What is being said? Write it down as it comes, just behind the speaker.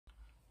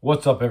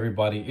What's up,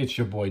 everybody? It's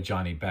your boy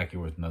Johnny back here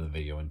with another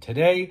video. And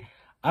today,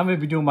 I'm going to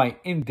be doing my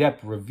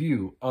in-depth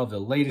review of the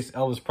latest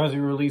Elvis Presley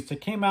release that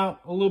came out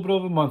a little bit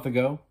over a month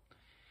ago.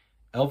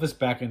 Elvis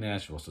Back in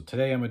Nashville. So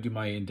today, I'm going to do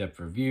my in-depth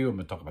review. I'm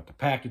going to talk about the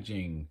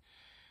packaging,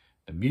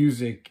 the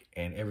music,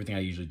 and everything I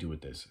usually do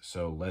with this.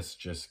 So let's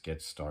just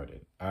get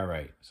started. All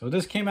right. So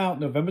this came out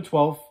November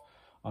 12th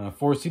on a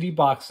 4-CD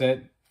box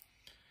set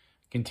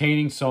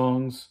containing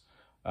songs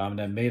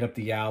that made up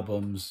the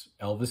albums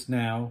Elvis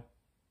Now,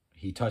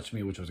 He Touched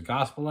Me, which was a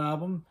gospel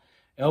album,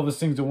 Elvis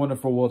Sings a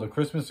Wonderful World of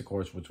Christmas, of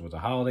course, which was a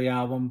holiday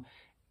album,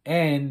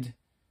 and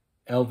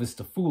Elvis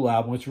the Fool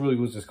album, which really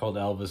was just called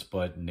Elvis,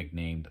 but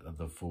nicknamed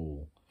The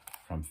Fool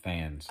from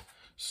fans.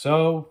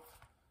 So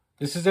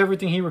this is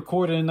everything he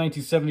recorded in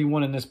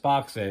 1971 in this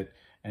box set.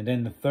 And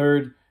then the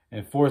third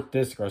and fourth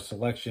disc are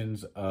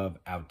selections of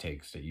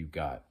outtakes that you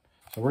got.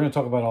 So we're going to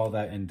talk about all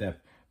that in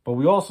depth. But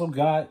we also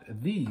got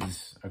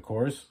these, of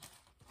course.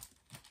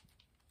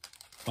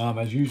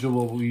 As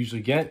usual, what we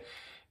usually get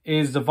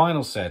is the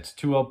vinyl sets.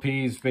 2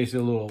 LPs,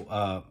 basically a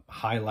little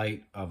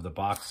highlight of the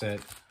box set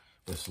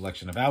with a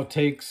selection of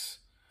outtakes.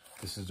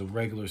 This is a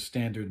regular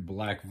standard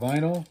black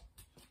vinyl.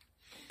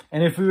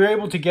 And if we were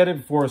able to get it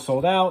before it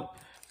sold out,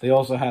 they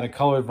also had a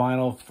colored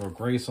vinyl for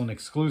Graceland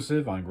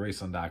exclusive on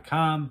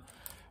Graceland.com,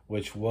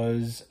 which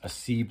was a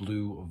sea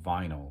blue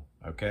vinyl,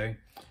 okay?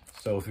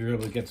 So if you were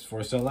able to get this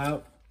before it sold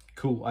out,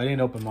 cool. I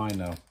didn't open mine,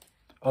 though.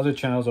 Other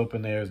channels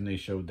opened theirs, and they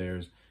showed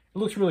theirs. It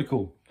looks really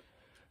cool.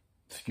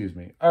 Excuse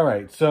me. All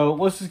right, so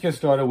let's just get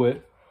started with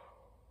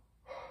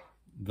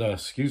the,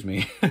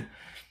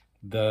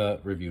 the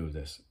review of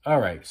this.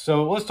 All right,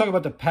 so let's talk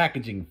about the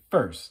packaging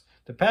first.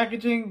 The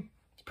packaging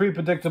is pretty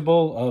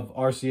predictable of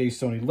RCA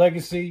Sony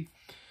Legacy.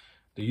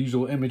 The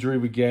usual imagery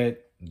we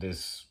get,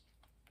 this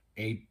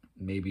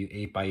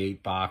maybe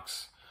 8x8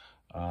 box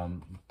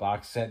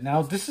set.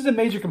 Now, this is a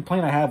major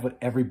complaint I have with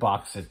every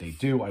box set they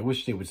do. I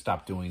wish they would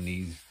stop doing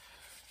these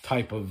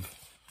type of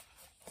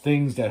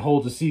things that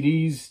hold the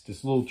CDs,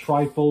 this little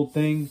trifold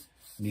thing,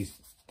 and these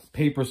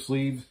paper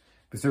sleeves,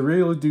 because they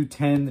really do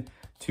tend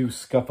to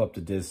scuff up the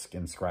disc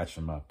and scratch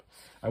them up.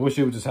 I wish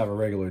they would just have a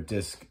regular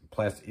disc,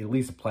 at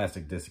least a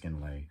plastic disc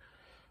inlay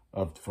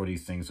for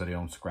these things so they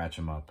don't scratch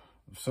them up.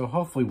 So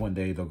hopefully one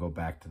day they'll go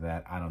back to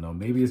that. I don't know.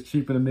 Maybe it's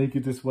cheaper to make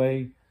it this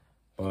way,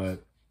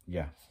 but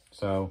yeah.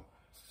 So,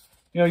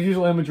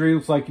 usual imagery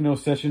looks like,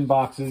 session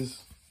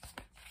boxes.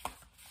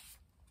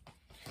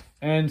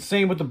 And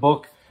same with the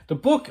book. The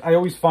book I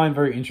always find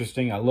very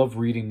interesting. I love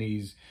reading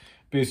these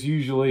because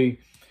usually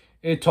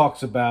it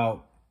talks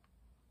about,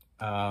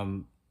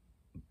 it'll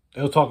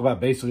talk about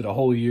basically the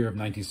whole year of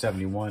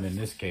 1971 in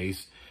this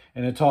case.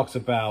 And it talks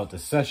about the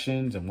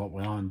sessions and what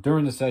went on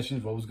during the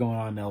sessions, what was going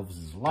on in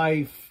Elvis's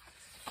life,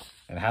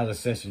 and how the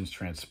sessions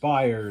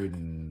transpired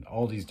and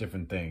all these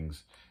different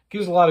things.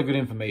 Gives a lot of good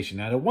information.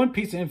 Now, the one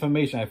piece of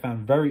information I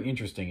found very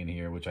interesting in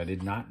here, which I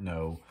did not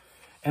know,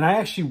 and I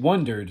actually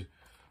wondered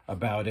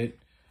about it,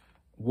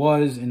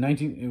 was when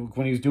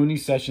he was doing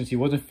these sessions, he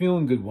wasn't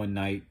feeling good one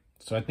night.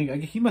 So I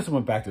think he must have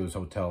went back to his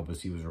hotel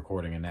because he was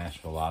recording in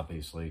Nashville,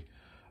 obviously.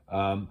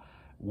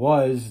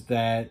 Was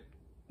that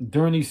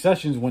during these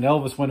sessions, when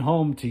Elvis went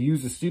home to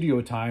use the studio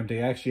time, they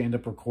actually end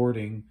up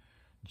recording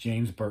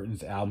James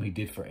Burton's album he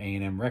did for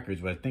A&M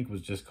Records, but I think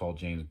was just called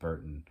James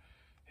Burton.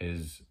 I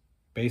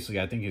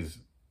think his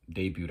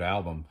debut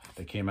album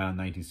that came out in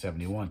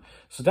 1971.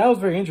 So that was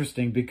very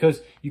interesting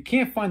because you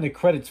can't find the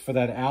credits for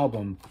that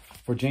album,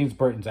 for James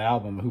Burton's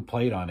album, who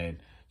played on it.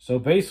 So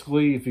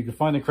basically, if you could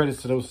find the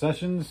credits to those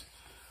sessions,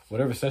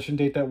 whatever session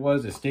date that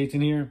was, it states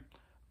in here,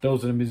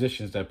 those are the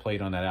musicians that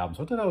played on that album.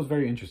 So I thought that was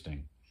very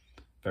interesting.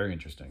 Very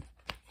interesting.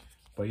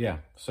 But yeah,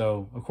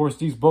 so of course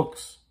these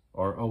books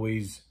are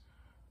always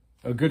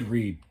a good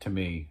read to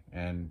me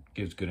and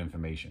gives good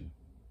information.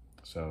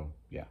 So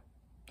yeah,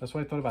 that's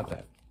what I thought about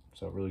that.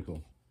 So really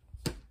cool.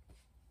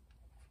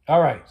 All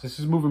right, so this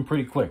is moving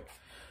pretty quick.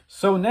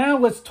 So now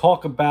let's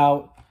talk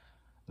about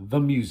the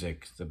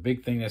music, the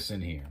big thing that's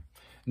in here.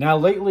 Now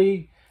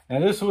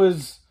this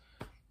was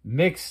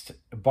mixed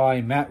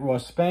by Matt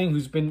Ross Spang,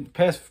 who's been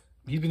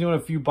doing a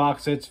few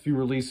box sets, few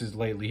releases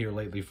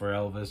lately for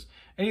Elvis,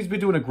 and he's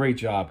been doing a great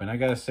job. And I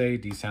gotta say,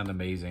 these sound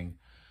amazing.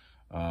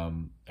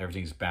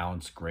 Everything's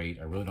balanced great.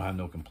 I really don't have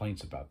no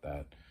complaints about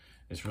that.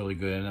 It's really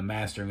good. And the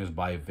mastering is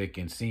by Vic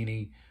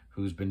Incini,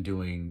 who's been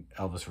doing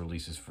Elvis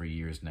releases for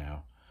years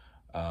now.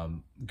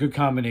 Good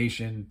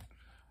combination.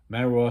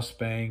 Matt Ross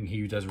Spang,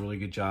 he does a really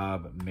good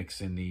job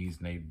mixing these.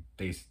 And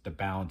the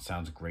balance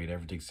sounds great.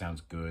 Everything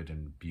sounds good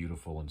and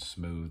beautiful and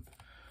smooth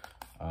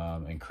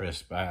and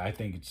crisp. I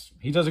think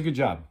he does a good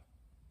job.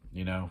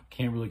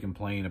 Can't really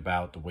complain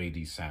about the way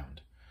these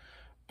sound.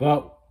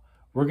 But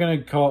we're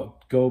going to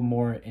go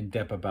more in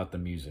depth about the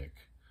music,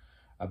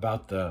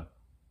 about the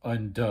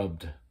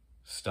undubbed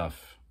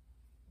stuff.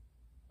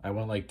 I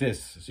went like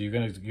this. So you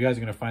guys are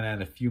going to find out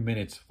in a few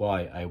minutes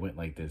why I went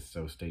like this.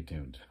 So stay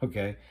tuned.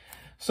 Okay.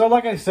 So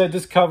like I said,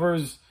 this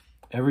covers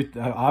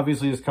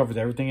obviously this covers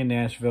everything in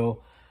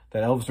Nashville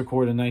that Elvis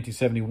recorded in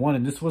 1971.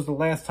 And this was the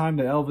last time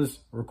that Elvis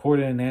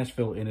recorded in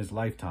Nashville in his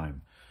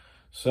lifetime.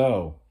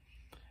 So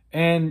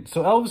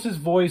Elvis's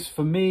voice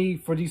for me,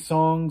 for these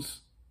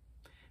songs,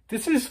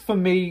 this is for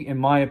me, in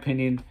my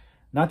opinion,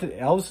 not that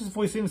Elvis's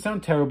voice didn't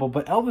sound terrible,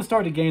 but Elvis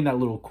started getting that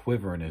little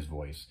quiver in his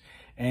voice.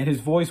 And his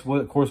voice,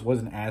 of course,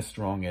 wasn't as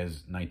strong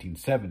as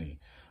 1970.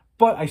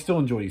 But I still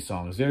enjoy these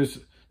songs. There's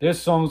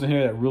songs in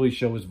here that really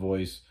show his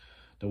voice.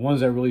 The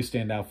ones that really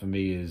stand out for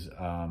me is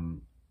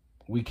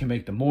We Can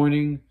Make the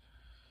Morning.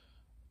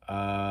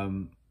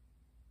 Amazing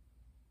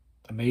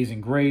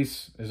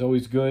Grace is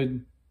always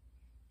good.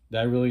 That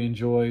I really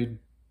enjoyed.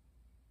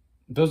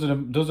 Those are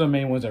the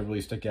main ones that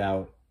really stick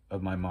out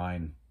of my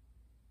mind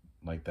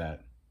like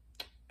that.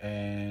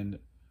 And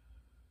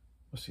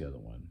what's the other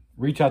one?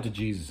 Reach Out to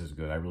Jesus is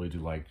good. I really do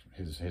like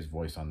his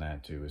voice on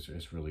that too.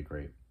 It's really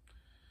great.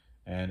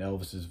 And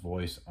Elvis's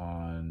voice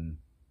on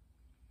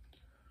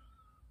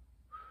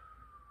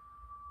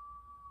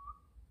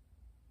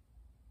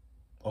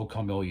Oh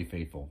Come All Ye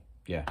Faithful.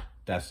 Yeah,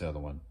 that's the other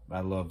one.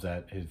 I love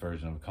that, his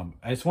version of Come.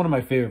 It's one of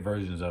my favorite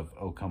versions of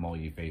Oh Come All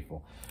Ye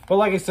Faithful. But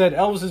like I said,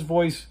 Elvis's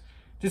voice,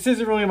 this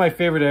isn't really my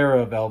favorite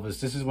era of Elvis.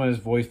 This is when his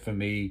voice for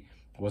me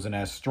wasn't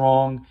as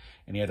strong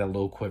and he had that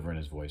little quiver in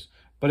his voice.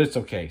 But it's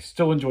okay.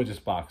 Still enjoyed this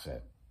box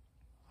set.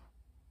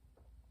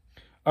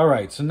 All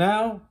right, so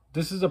now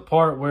this is a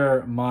part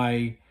where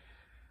my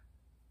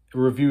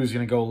review is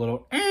going to go a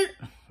little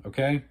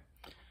okay?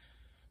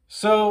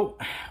 So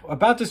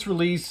about this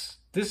release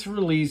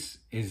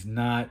is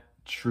not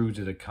true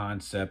to the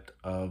concept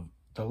of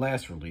the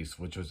last release,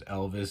 which was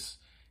Elvis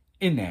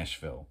in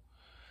Nashville.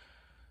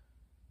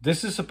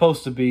 This is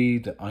supposed to be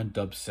the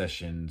undubbed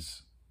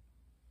sessions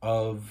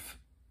of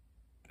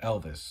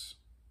Elvis,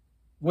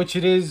 which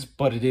it is,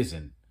 but it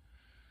isn't.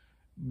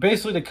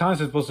 Basically, the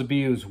concept is supposed to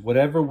be is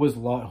whoever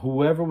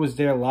was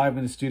there live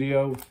in the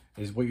studio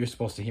is what you're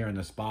supposed to hear in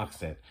this box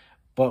set.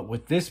 But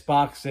with this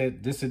box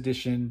set, this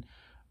edition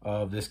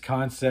of this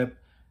concept,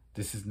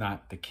 this is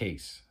not the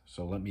case.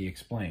 So let me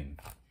explain.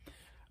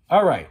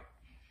 All right.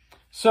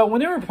 So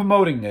when they were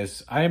promoting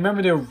this, I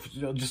remember they were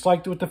just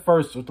like with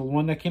the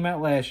one that came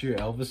out last year,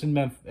 Elvis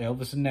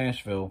in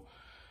Nashville.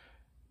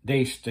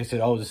 They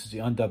said, "Oh, this is the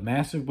undubbed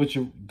master," which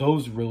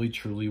those really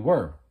truly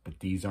were,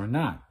 but these are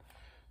not.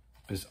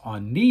 Because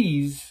on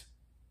these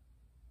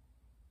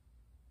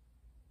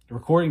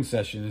recording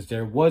sessions,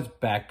 there was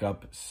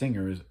backup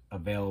singers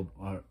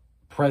available,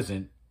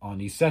 present on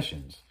these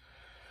sessions.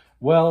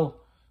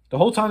 Well, the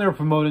whole time they were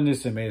promoting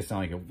this, they made it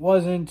sound like it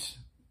wasn't.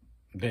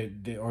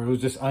 Or it was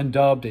just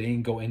undubbed. They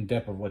didn't go in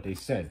depth of what they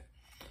said.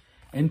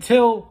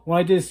 Until when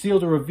I did Seal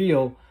to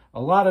Reveal,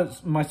 a lot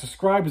of my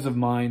subscribers of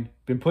mine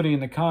been putting in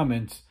the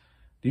comments,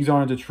 these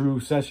aren't the true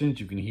sessions.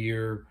 You can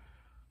hear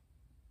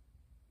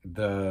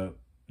the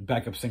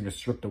backup singer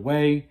stripped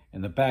away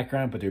in the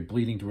background, but they're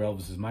bleeding through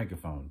Elvis's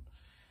microphone.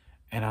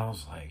 And I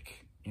was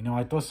like,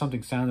 I thought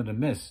something sounded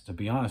amiss, to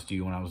be honest to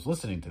you, when I was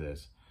listening to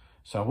this.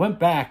 So I went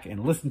back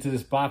and listened to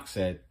this box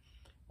set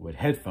with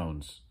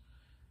headphones.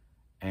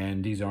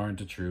 And these aren't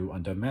the true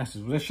undubbed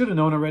masters, which I should have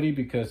known already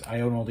because I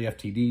own all the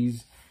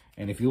FTDs.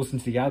 And if you listen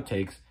to the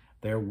outtakes,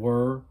 there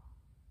were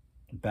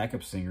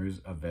backup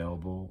singers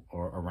available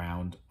or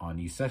around on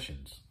these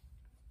sessions.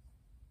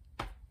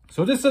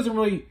 So this doesn't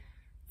really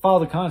follow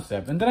the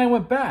concept. And then I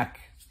went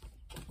back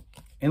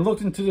and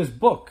looked into this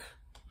book.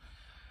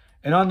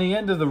 And on the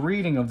end of the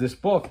reading of this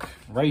book,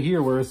 right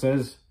here where it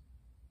says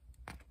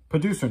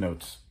producer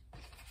notes,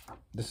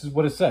 this is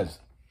what it says.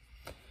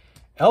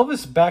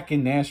 Elvis Back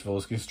in Nashville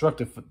is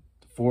constructed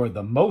for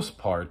the most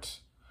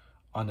part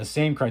on the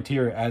same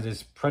criteria as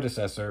its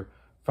predecessor,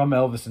 From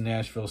Elvis in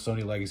Nashville,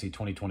 Sony Legacy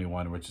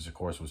 2021, which is, of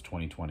course, was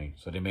 2020.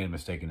 So they made a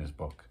mistake in this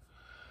book.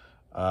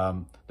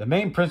 The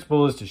main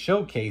principle is to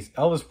showcase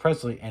Elvis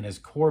Presley and his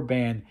core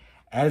band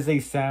as they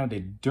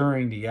sounded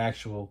during the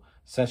actual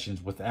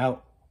sessions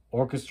without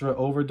orchestra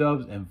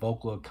overdubs and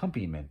vocal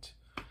accompaniment.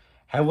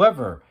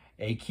 However,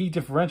 a key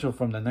differential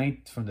from the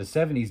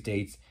 70s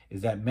dates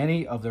is that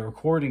many of the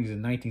recordings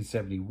in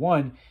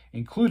 1971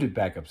 included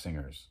backup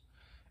singers.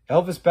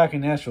 Elvis Back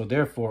in Nashville,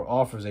 therefore,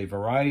 offers a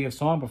variety of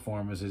song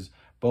performances,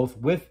 both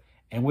with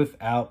and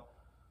without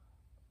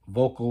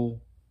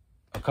vocal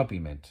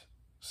accompaniment.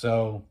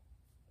 So,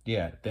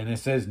 yeah, then it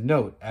says,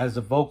 note, as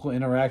the vocal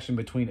interaction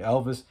between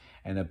Elvis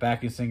and the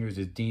backing singers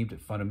is deemed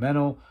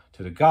fundamental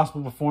to the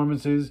gospel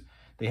performances,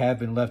 they have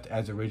been left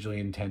as originally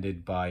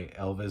intended by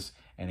Elvis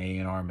and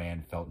A&R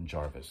man Felton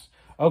Jarvis.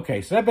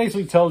 Okay, so that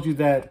basically tells you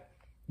that,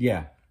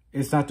 yeah,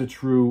 it's not the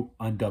true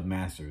undubbed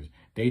masters.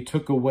 They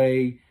took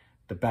away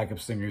the backup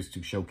singers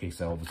to showcase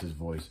Elvis's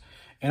voice.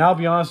 And I'll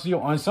be honest with you,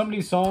 on some of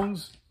these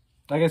songs,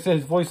 like I said,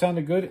 his voice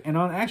sounded good. And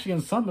on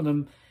some of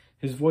them,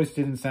 his voice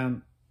didn't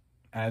sound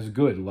as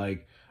good.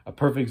 Like, a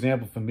perfect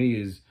example for me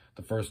is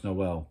The First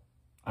Noel.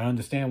 I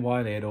understand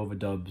why they had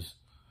overdubs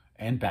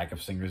and backup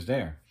singers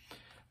there.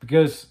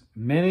 Because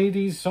many of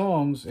these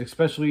songs,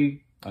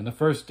 especially on the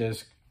first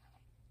disc,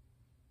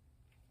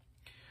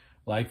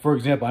 like, for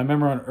example, I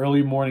remember on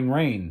Early Morning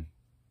Rain,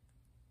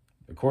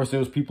 of course, there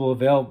was people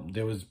available.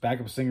 There was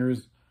backup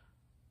singers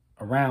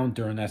around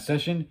during that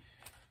session.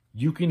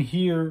 You can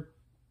hear,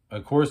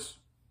 of course,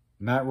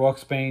 Matt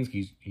Roxbane's,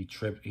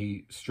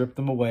 he stripped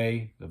them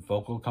away, the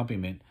vocal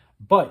accompaniment.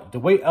 But the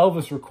way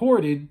Elvis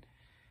recorded,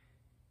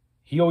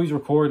 he always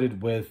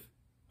recorded with,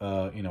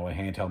 you know, a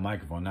handheld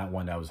microphone, not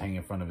one that was hanging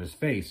in front of his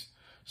face.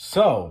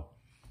 So,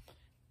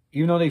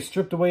 even though they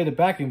stripped away the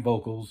backing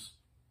vocals,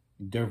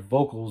 their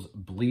vocals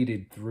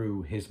bleeded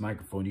through his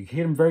microphone. You can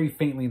hear them very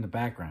faintly in the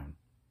background.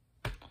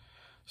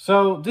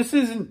 So, this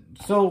isn't,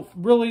 so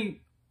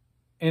really,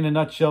 in a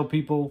nutshell,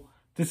 people,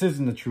 this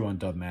isn't the true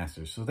undubbed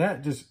masters. So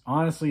that just,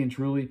 honestly and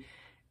truly,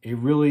 it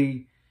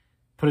really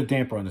put a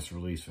damper on this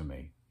release for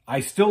me. I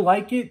still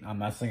like it. I'm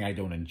not saying I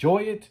don't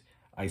enjoy it.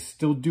 I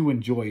still do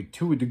enjoy it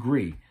to a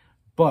degree,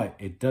 but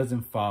it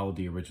doesn't follow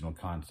the original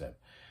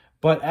concept.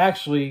 But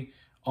actually,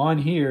 on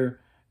here,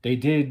 they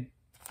did,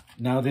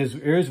 now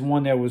there's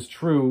one that was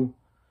true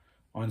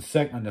on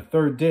the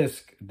third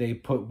disc. They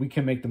put We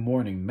Can Make the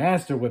Morning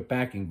master with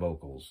backing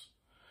vocals.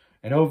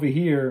 And over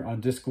here on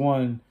disc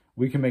 1,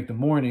 We Can Make the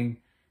Morning,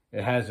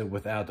 it has it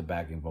without the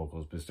backing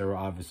vocals, because they're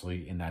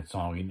obviously in that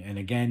song. And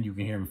again, you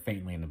can hear them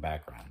faintly in the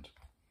background.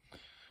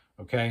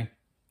 Okay?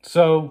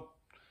 So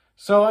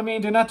I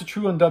mean, they're not the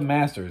true undubbed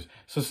masters.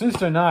 So since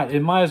they're not,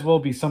 it might as well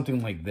be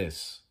something like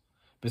this.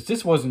 But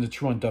this wasn't the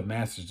true undubbed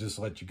masters, just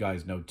to let you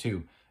guys know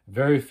too.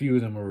 Very few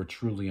of them were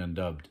truly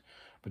undubbed.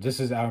 But this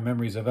is Our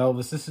Memories of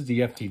Elvis. This is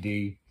the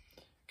FTD.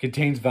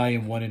 Contains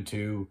volume 1 and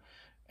 2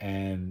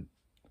 and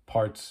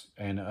parts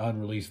and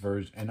unreleased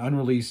version and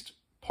unreleased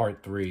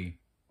part 3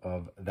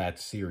 of that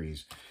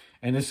series.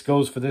 And this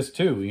goes for this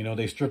too. You know,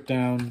 they stripped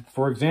down,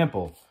 for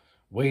example,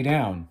 Way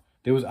Down.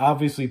 There was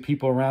obviously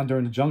people around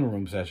during the Jungle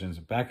Room sessions,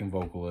 backing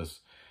vocalists,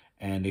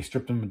 and they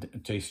stripped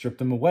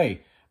them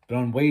away. But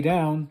on Way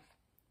Down,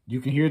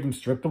 you can hear them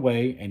stripped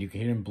away, and you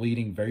can hear them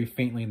bleeding very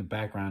faintly in the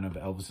background of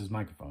Elvis's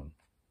microphone.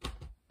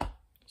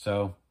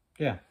 So,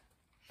 yeah.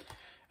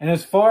 And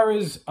as far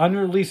as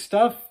unreleased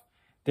stuff,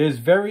 there's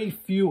very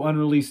few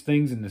unreleased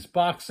things in this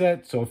box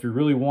set. So if you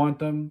really want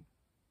them,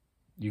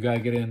 you got to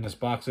get it in this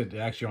box set. They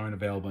actually aren't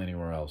available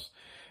anywhere else.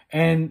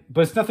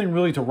 But it's nothing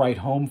really to write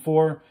home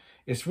for.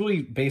 It's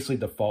really basically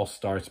the false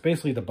starts,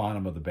 basically the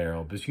bottom of the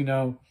barrel. Because, you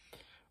know,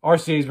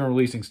 RCA's been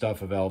releasing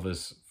stuff of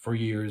Elvis for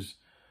years.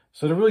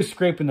 So they're really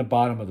scraping the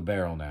bottom of the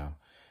barrel now.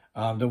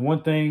 The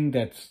one thing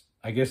that's,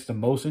 I guess, the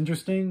most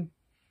interesting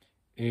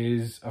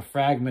is a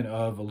fragment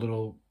of a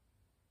little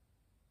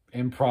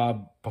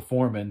improv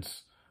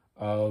performance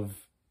of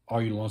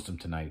Are You Lonesome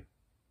Tonight,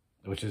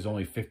 which is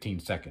only 15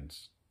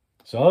 seconds.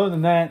 So other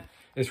than that,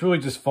 it's really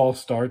just false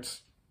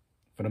starts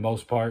for the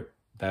most part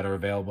that are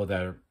available,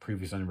 that are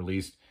previously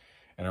unreleased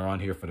and are on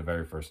here for the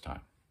very first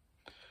time.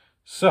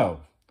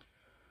 So,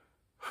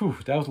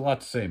 that was a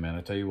lot to say, man.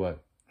 I tell you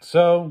what.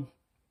 So,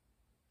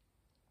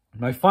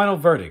 my final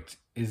verdict.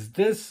 Is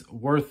this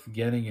worth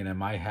getting, and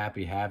am I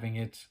happy having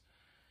it?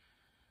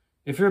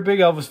 If you're a big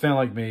Elvis fan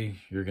like me,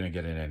 you're going to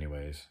get it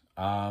anyways.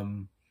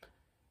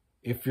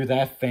 If you're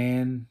that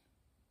fan,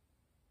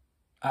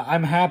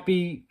 I'm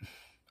happy.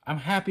 I'm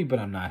happy, but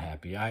I'm not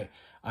happy.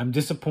 I'm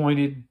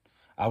disappointed.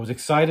 I was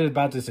excited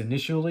about this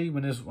initially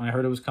when I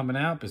heard it was coming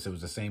out, because it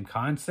was the same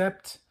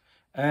concept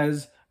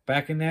as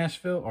back in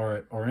Nashville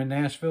or in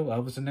Nashville,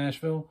 Elvis in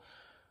Nashville.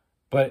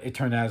 But it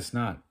turned out it's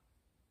not,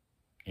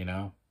 you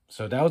know.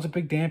 So that was a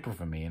big damper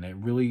for me, and it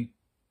really,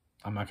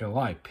 I'm not going to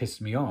lie,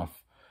 pissed me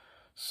off.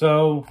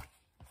 So,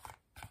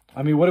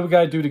 I mean, what do we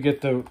got to do to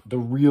get the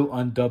real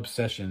undubbed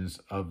sessions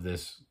of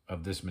this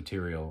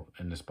material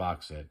in this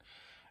box set?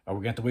 Are we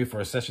going to have to wait for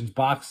a sessions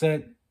box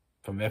set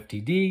from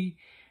FTD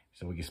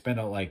so we can spend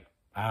out like,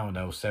 I don't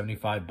know,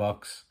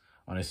 $75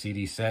 on a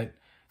CD set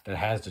that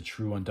has the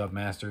true undubbed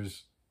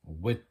masters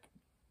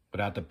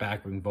without the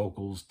backing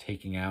vocals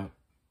taking out?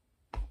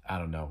 I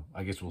don't know.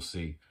 I guess we'll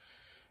see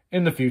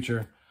in the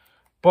future.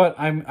 But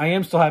I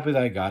am still happy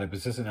that I got it,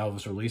 because it's an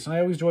Elvis release, and I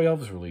always enjoy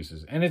Elvis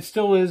releases. And it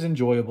still is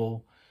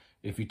enjoyable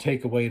if you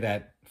take away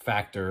that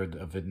factor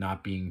of it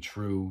not being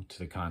true to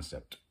the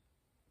concept.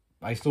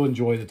 I still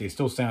enjoy that. They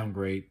still sound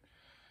great.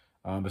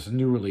 It's a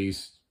new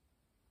release.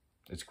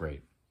 It's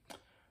great.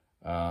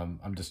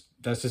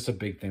 That's just a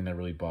big thing that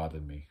really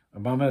bothered me.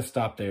 I'm going to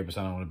stop there because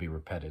I don't want to be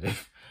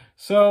repetitive.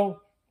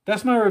 So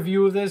that's my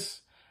review of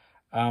this.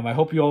 I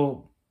hope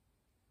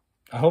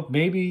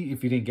maybe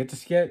if you didn't get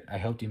this yet, I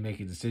helped you make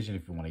a decision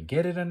if you want to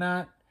get it or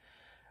not.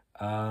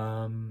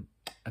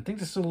 I think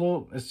this is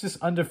it's just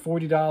under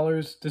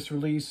 $40, this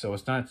release, so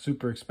it's not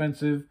super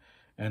expensive,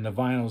 and the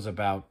vinyl is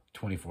about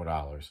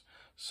 $24.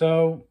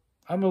 So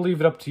I'm going to leave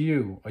it up to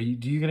you.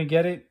 Do you going to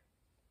get it?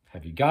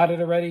 Have you got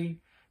it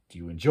already? Do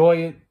you enjoy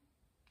it?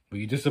 Were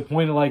you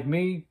disappointed like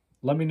me?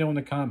 Let me know in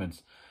the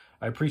comments.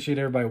 I appreciate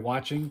everybody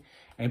watching,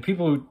 and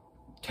people who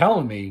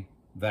telling me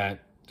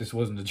that this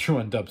wasn't a true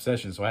undubbed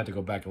session, so I had to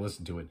go back and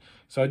listen to it.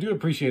 So I do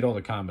appreciate all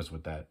the comments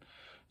with that.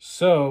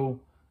 So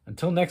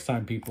until next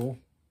time, people,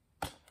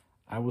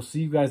 I will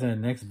see you guys in the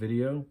next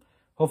video.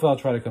 Hopefully I'll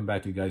try to come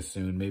back to you guys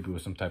soon, maybe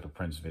with some type of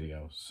Prince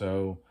video.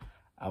 So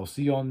I will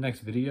see you all in the next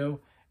video.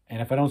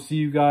 And if I don't see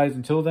you guys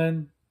until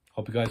then,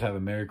 hope you guys have a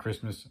Merry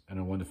Christmas and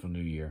a wonderful New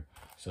Year.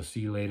 So see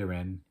you later,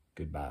 and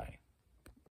goodbye.